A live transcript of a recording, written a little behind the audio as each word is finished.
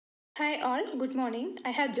Hi all, good morning. I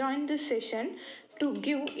have joined this session to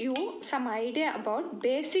give you some idea about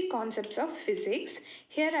basic concepts of physics.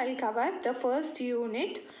 Here I'll cover the first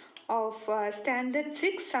unit of standard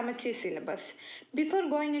 6 Samacher syllabus. Before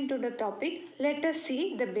going into the topic, let us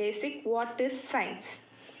see the basic what is science.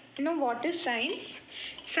 You know what is science?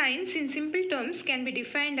 Science in simple terms can be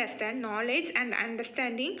defined as the knowledge and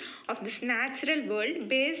understanding of this natural world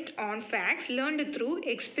based on facts learned through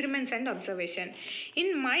experiments and observation.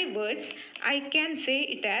 In my words, I can say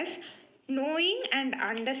it as knowing and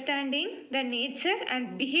understanding the nature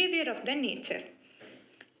and behavior of the nature.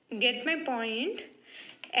 Get my point?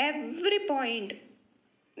 Every point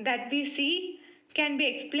that we see can be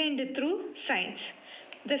explained through science.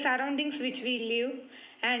 The surroundings which we live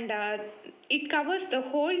and it covers the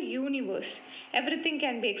whole universe. Everything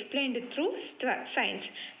can be explained through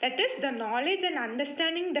science. That is the knowledge and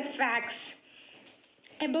understanding the facts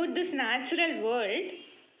about this natural world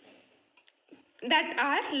that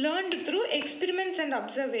are learned through experiments and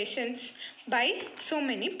observations by so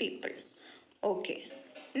many people. Okay.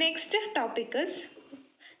 Next topic is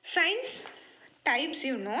science types.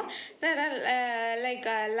 There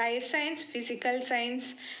are life science, physical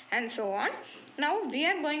science, and so on. Now we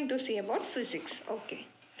are going to see about physics. Okay,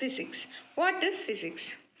 physics. What is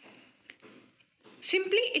physics?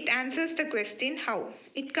 Simply it answers the question how.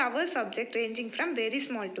 It covers objects ranging from very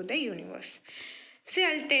small to the universe. See,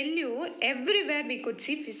 I'll tell you, everywhere we could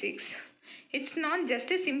see physics. It's not just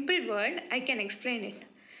a simple word, I can explain it.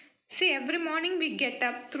 See, every morning we get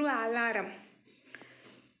up through alarm.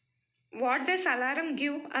 What does alarm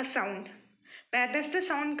give? A sound. Where does the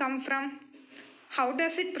sound come from? How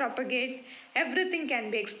does it propagate? Everything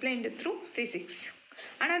can be explained through physics.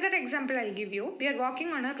 Another example I'll give you. We are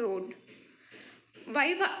walking on a road.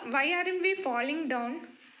 Why aren't we falling down?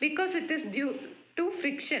 Because it is due to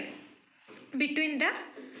friction between the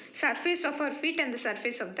surface of our feet and the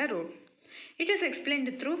surface of the road. It is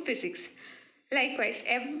explained through physics. Likewise,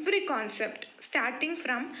 every concept starting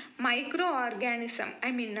from microorganism,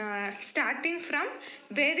 starting from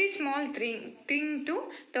very small thing to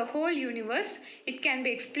the whole universe, it can be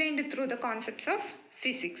explained through the concepts of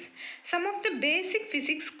physics. Some of the basic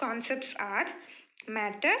physics concepts are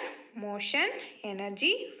matter, motion,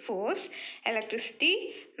 energy, force,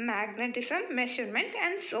 electricity, magnetism, measurement,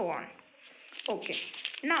 and so on. Okay,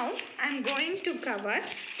 now I am going to cover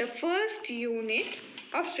the first unit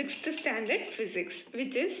of 6th standard physics,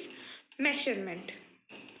 which is measurement.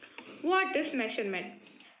 What is measurement?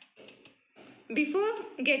 Before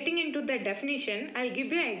getting into the definition, I'll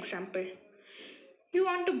give you an example. You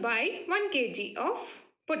want to buy 1 kg of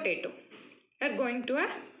potato. You're going to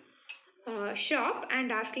a shop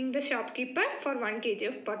and asking the shopkeeper for 1 kg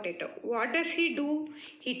of potato. What does he do?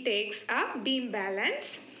 He takes a beam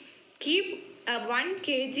balance, keep a 1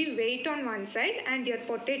 kg weight on one side and your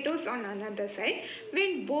potatoes on another side.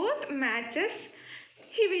 When both matches,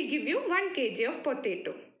 he will give you 1 kg of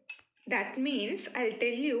potato. That means, I'll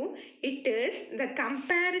tell you, it is the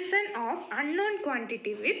comparison of unknown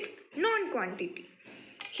quantity with known quantity.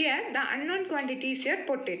 Here, the unknown quantity is your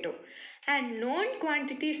potato and known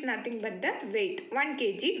quantity is nothing but the weight, 1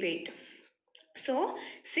 kg weight. So,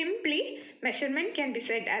 simply measurement can be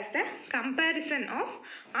said as the comparison of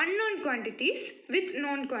unknown quantities with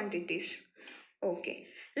known quantities. Okay.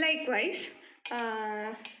 Likewise,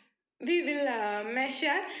 we will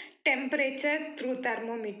measure temperature through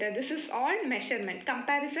thermometer. This is all measurement.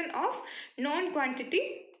 Comparison of known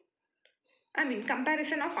quantity.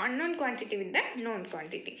 Comparison of unknown quantity with the known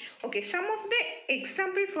quantity. Okay. Some of the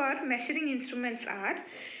example for measuring instruments are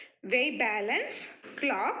weigh balance,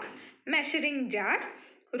 clock, measuring jar,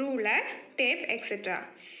 ruler, tape, etc.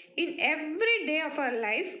 In every day of our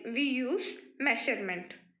life, we use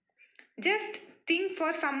measurement. Just think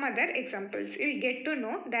for some other examples. You'll get to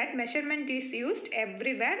know that measurement is used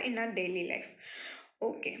everywhere in our daily life.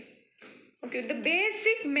 Okay, the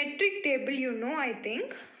basic metric table I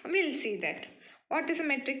think. We'll see that. What is a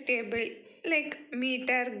metric table? Like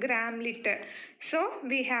meter, gram, liter. So,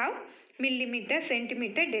 we have millimeter,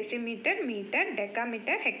 centimeter, decimeter, meter,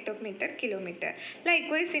 decameter, hectometer, kilometer.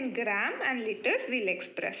 Likewise, in gram and liters, we'll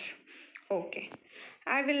express. Okay.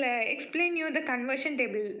 I will explain you the conversion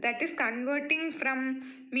table, that is converting from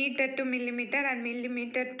meter to millimeter and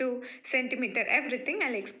millimeter to centimeter. Everything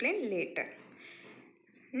I'll explain later.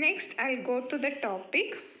 Next, I'll go to the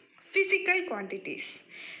topic physical quantities.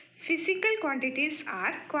 Physical quantities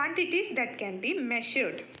are quantities that can be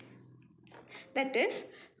measured. That is,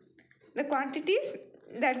 the quantities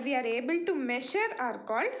that we are able to measure are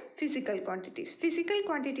called physical quantities. Physical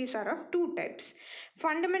quantities are of two types: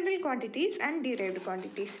 fundamental quantities and derived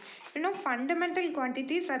quantities. Fundamental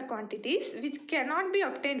quantities are quantities which cannot be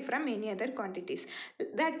obtained from any other quantities.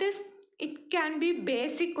 That is, it can be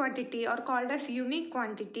basic quantity or called as unique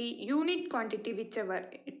quantity, unit quantity, whichever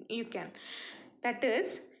you can. That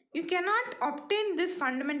is, you cannot obtain this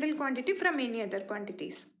fundamental quantity from any other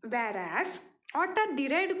quantities. Whereas, what are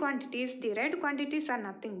derived quantities? Derived quantities are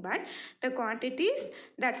nothing but the quantities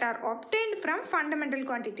that are obtained from fundamental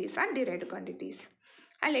quantities are derived quantities.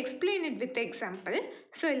 I'll explain it with example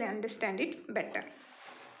so you'll understand it better.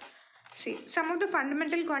 See, some of the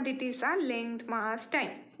fundamental quantities are length, mass,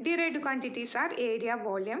 time. Derived quantities are area,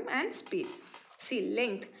 volume and speed. See,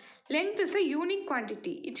 length. Length is a unique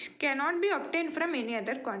quantity. It cannot be obtained from any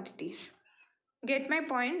other quantities. Get my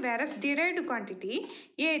point? Whereas derived quantity,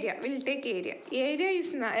 area, we'll take area.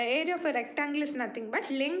 Area of a rectangle is nothing but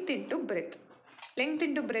length into breadth. Length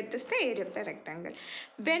into breadth is the area of the rectangle.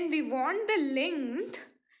 When we want the length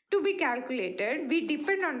to be calculated, we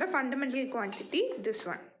depend on the fundamental quantity, this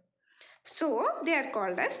one. So, they are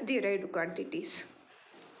called as derived quantities.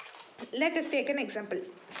 Let us take an example.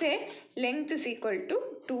 Say, length is equal to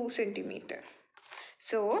 2 centimeter.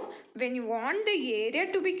 So, when you want the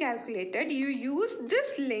area to be calculated, you use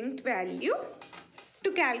this length value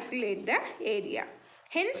to calculate the area.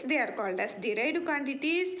 Hence, they are called as derived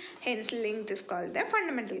quantities. Hence, length is called the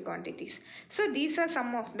fundamental quantities. So, these are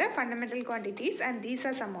some of the fundamental quantities and these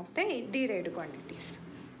are some of the derived quantities.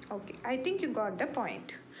 Okay, I think you got the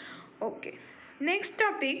point. Okay, next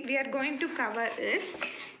topic we are going to cover is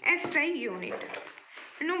SI unit.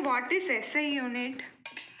 You know what is SI unit?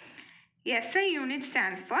 SI unit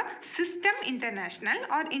stands for System International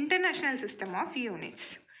or International System of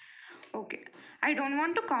Units. Okay, I don't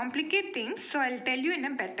want to complicate things, so I'll tell you in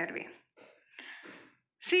a better way.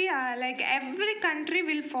 See, like every country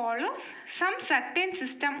will follow some certain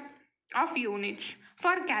system of units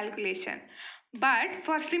for calculation. But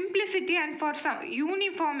for simplicity and for some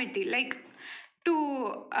uniformity, like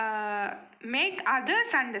to make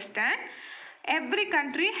others understand, every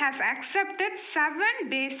country has accepted 7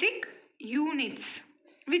 basic units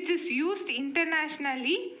which is used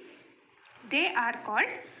internationally. They are called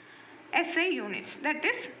SI units, that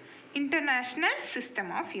is International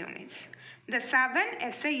System of Units. The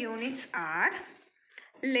 7 SI units are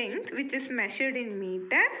length, which is measured in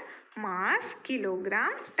meter, mass,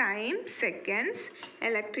 kilogram, time, seconds,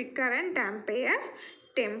 electric current, ampere,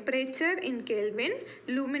 temperature in Kelvin,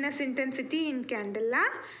 luminous intensity in candela,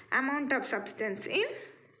 amount of substance in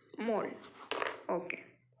mole. Okay.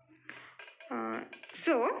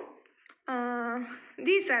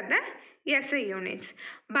 These are the SI units.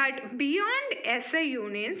 But beyond SI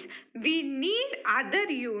units, we need other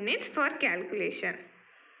units for calculation.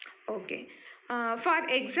 Okay. For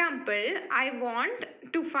example, I want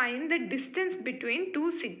to find the distance between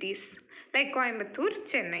two cities like Coimbatore,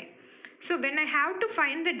 Chennai. So when I have to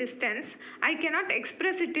find the distance, I cannot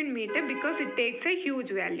express it in meter because it takes a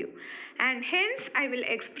huge value. And hence, I will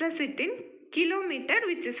express it in kilometer,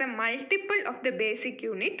 which is a multiple of the basic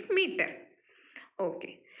unit meter.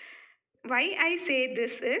 Okay. Why I say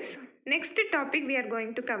this is, next topic we are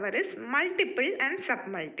going to cover is multiple and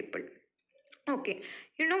submultiple. Okay,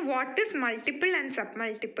 you know what is multiple and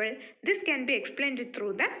submultiple? This can be explained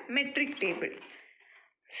through the metric table.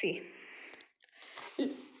 See,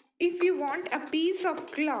 if you want a piece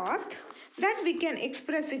of cloth, that we can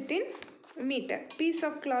express it in meter. Piece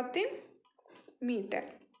of cloth in meter.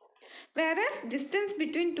 Whereas distance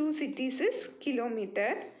between two cities is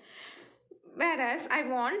kilometer. Whereas I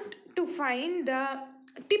want to find the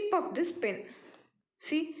tip of this pen.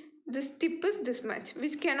 See, this tip is this much,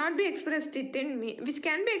 which cannot be expressed it in which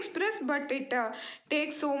can be expressed, but it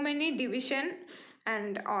takes so many division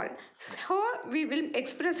and all. So we will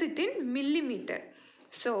express it in millimeter.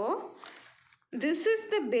 So this is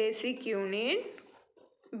the basic unit,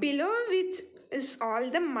 below which is all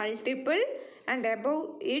the multiple and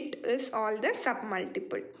above it is all the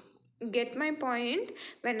submultiple. Get my point?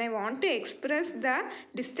 When I want to express the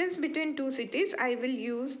distance between two cities, I will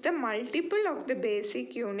use the multiple of the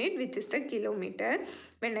basic unit, which is the kilometer.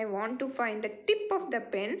 When I want to find the tip of the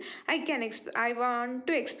pen, I want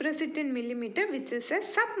to express it in millimeter, which is a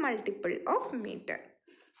submultiple of meter.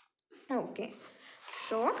 Okay.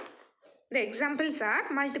 So the examples are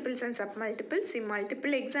multiples and submultiples. See,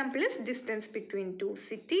 multiple example is distance between two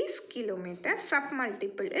cities, kilometer.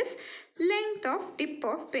 Submultiple is length of tip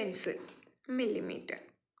of pencil, millimeter.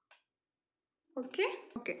 Okay.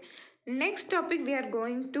 Okay. Next topic we are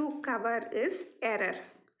going to cover is error.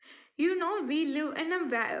 You know, we live in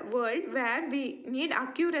a world where we need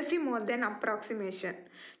accuracy more than approximation.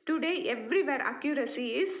 Today, everywhere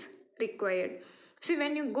accuracy is required. See,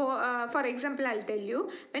 when you go, for example, I'll tell you,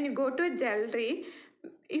 when you go to a jewelry,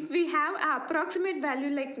 if we have an approximate value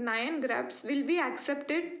like 9 grams, will we accept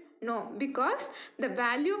it? No, because the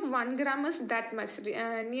value of 1 gram is that much,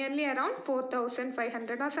 nearly around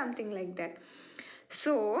 4,500 or something like that.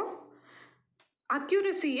 So,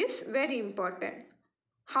 accuracy is very important.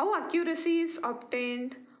 How accuracy is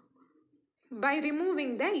obtained? By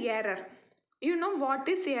removing the error. You know what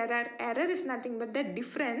is error? Error is nothing but the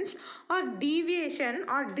difference or deviation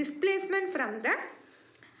or displacement from the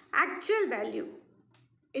actual value.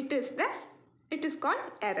 It is called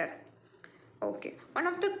error. Okay. One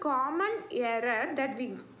of the common error that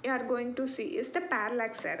we are going to see is the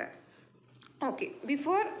parallax error. Okay.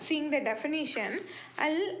 Before seeing the definition,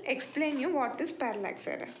 I'll explain you what is parallax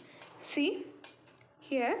error. See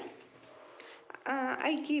here.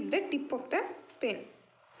 I'll keep the tip of the pen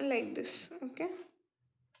like this. Okay.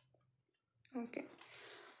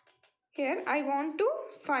 Here I want to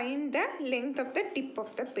find the length of the tip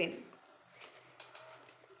of the pen.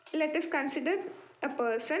 Let us consider a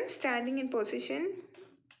person standing in position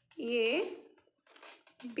A,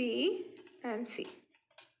 B and C.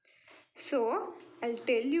 So I'll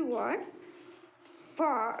tell you what.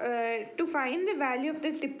 To find the value of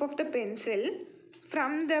the tip of the pencil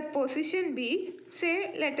from the position B,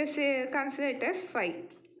 let us say consider it as 5.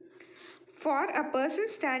 For a person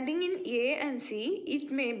standing in A and C,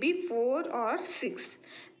 it may be 4 or 6.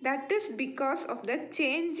 That is because of the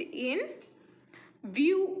change in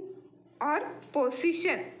view or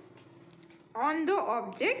position on the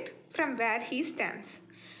object from where he stands.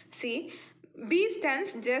 See, B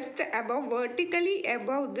stands just vertically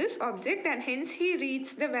above this object and hence he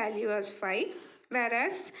reads the value as 5,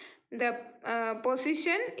 whereas the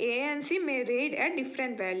position A and C may read a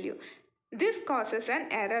different value. This causes an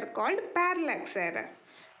error called parallax error.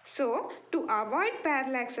 So, to avoid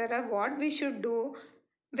parallax error, what we should do,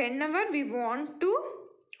 whenever we want to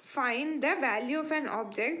find the value of an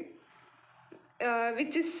object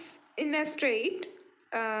which is in a straight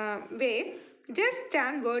way, just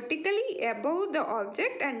stand vertically above the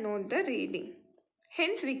object and note the reading.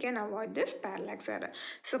 Hence, we can avoid this parallax error.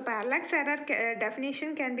 So, parallax error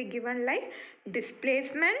definition can be given like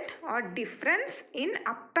displacement or difference in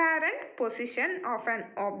apparent position of an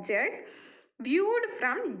object viewed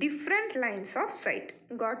from different lines of sight.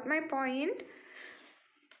 Got my point?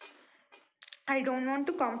 I don't want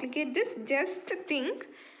to complicate this. Just think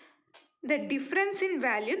the difference in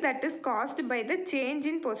value that is caused by the change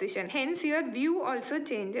in position. Hence, your view also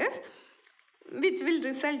changes, which will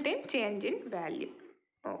result in change in value.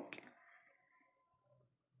 Okay.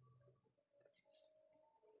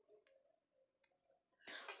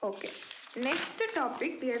 Okay. Next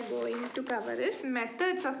topic we are going to cover is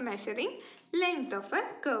methods of measuring length of a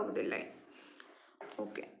curved line.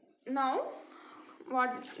 Okay. Now,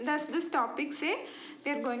 what does this topic say?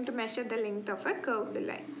 We are going to measure the length of a curved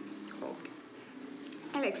line. Okay.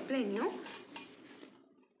 I'll explain you.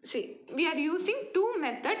 See, we are using two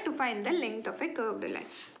methods to find the length of a curved line.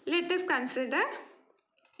 Let us consider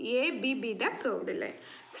A, B be the curved line.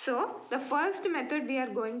 So, the first method we are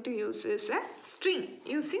going to use is a string,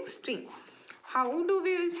 using string. How do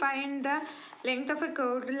we find the length of a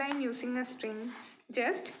curved line using a string?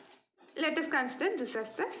 Just let us consider this as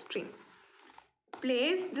the string.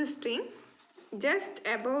 Place the string just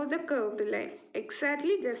above the curved line,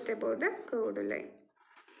 exactly just above the curved line.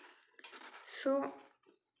 So,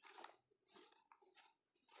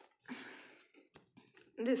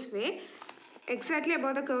 this way, exactly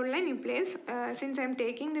above the curved line you place. Since I am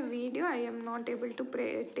taking the video, I am not able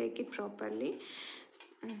to take it properly.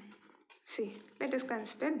 See, let us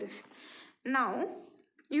consider this. Now,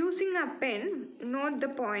 using a pen, note the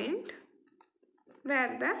point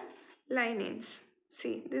where the line ends.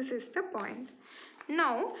 See, this is the point.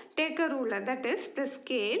 Now, take a ruler, that is the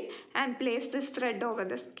scale, and place this thread over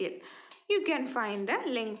the scale. You can find the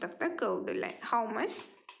length of the curved line, how much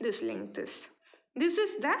this length is. This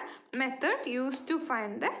is the method used to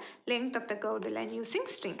find the length of the curved line using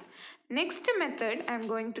string. Next method I am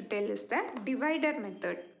going to tell is the divider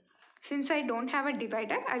method. Since I don't have a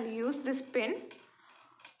divider, I'll use this pen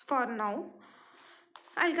for now.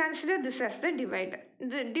 I'll consider this as the divider.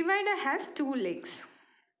 The divider has two legs.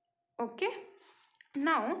 Okay.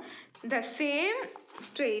 Now, the same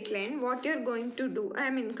straight line, what you're going to do,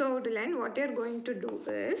 curved line, what you're going to do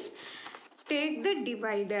is take the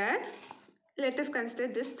divider. Let us consider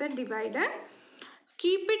this the divider.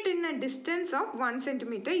 Keep it in a distance of 1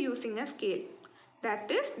 centimeter using a scale.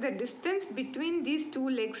 That is, the distance between these two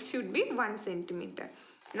legs should be 1 centimeter.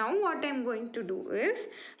 Now what I am going to do is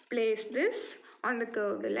place this on the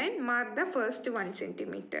curved line, mark the first 1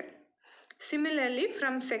 centimeter. Similarly,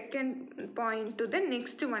 from second point to the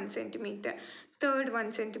next 1 centimeter, third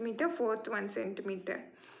 1 centimeter, fourth 1 centimeter.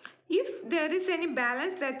 If there is any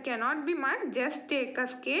balance that cannot be marked, just take a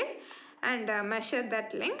scale and measure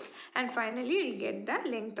that length, and finally you will get the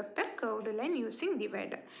length of the curved line using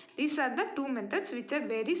divider. These are the two methods which are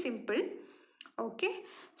very simple. Okay,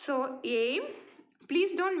 so aim,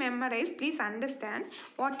 please don't memorize, please understand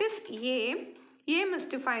what is aim. Aim is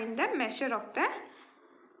to find the measure of the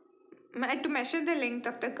to measure the length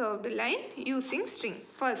of the curved line using string,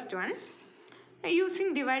 first one.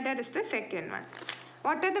 Using divider is the second one.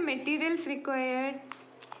 What are the materials required?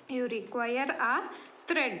 You require a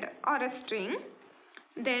thread or a string,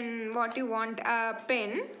 then what you want, a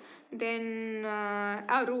pen, then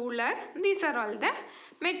a ruler. These are all the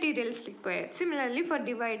materials required. Similarly, for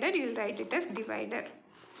divider, you will write it as divider.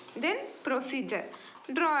 Then procedure: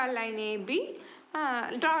 draw a line AB,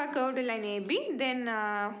 draw a curved line AB, then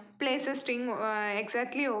place a string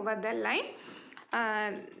exactly over the line,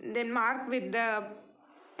 then mark the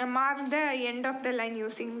end of the line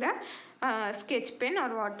using the sketch pen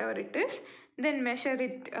or whatever it is, then measure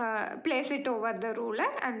it, place it over the ruler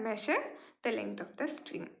and measure the length of the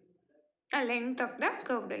string, length of the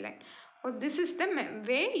curved line. Oh, this is the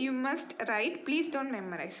way you must write. Please don't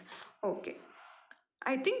memorize. Okay,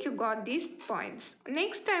 I think you got these points.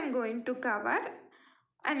 Next I am going to cover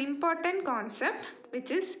an important concept,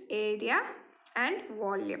 which is area and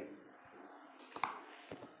volume.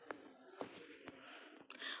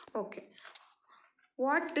 Okay,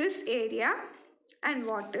 what is area and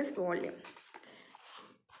what is volume?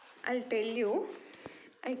 I'll tell you.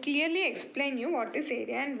 I clearly explain you what is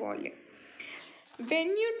area and volume. When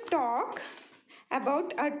you talk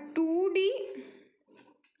about a 2D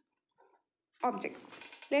object,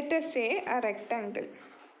 let us say a rectangle.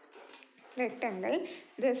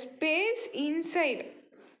 The space inside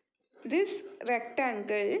this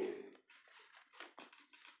rectangle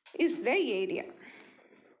is the area.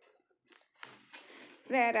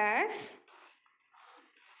 Whereas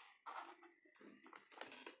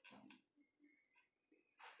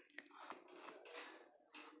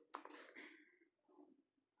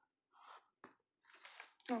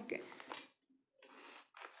okay,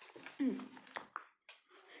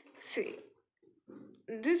 see,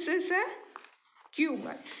 this is a cube.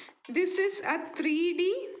 This is a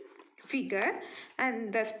 3D figure,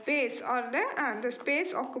 and the space or the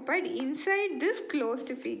space occupied inside this closed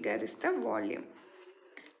figure is the volume.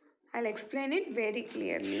 I'll explain it very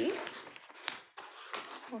clearly.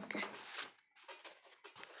 Okay.